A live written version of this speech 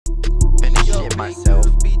myself.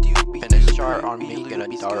 Finish chart on me, gonna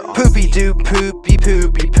dart on Poopy doop, poopy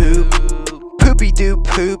poopy poop. Poopy doop,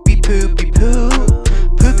 poopy poopy poop.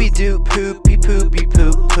 Poopy doop, poopy poopy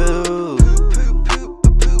poop poop.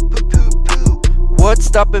 What's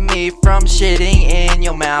stopping me from shitting in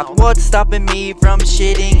your mouth? What's stopping me from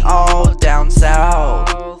shitting all down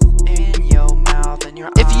south? in your mouth and your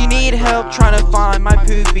If you need help trying to find my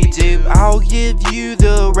poopy doop, I'll give you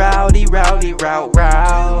the rowdy route.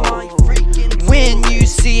 When you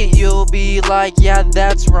see it, you'll be like, yeah,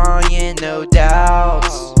 that's Ryan, no doubt.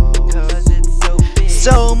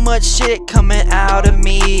 So much shit coming out of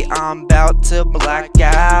me, I'm about to black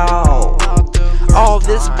out. All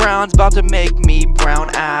this brown's about to make me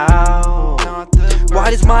brown out. Why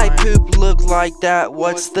does my poop look like that?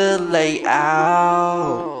 What's the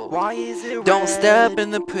layout? Why is it Don't step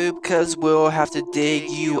in the poop, cause we'll have to dig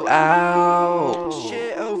you out.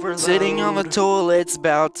 Shit overload. Sitting on the toilet's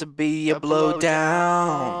about to be a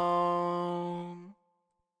blowdown.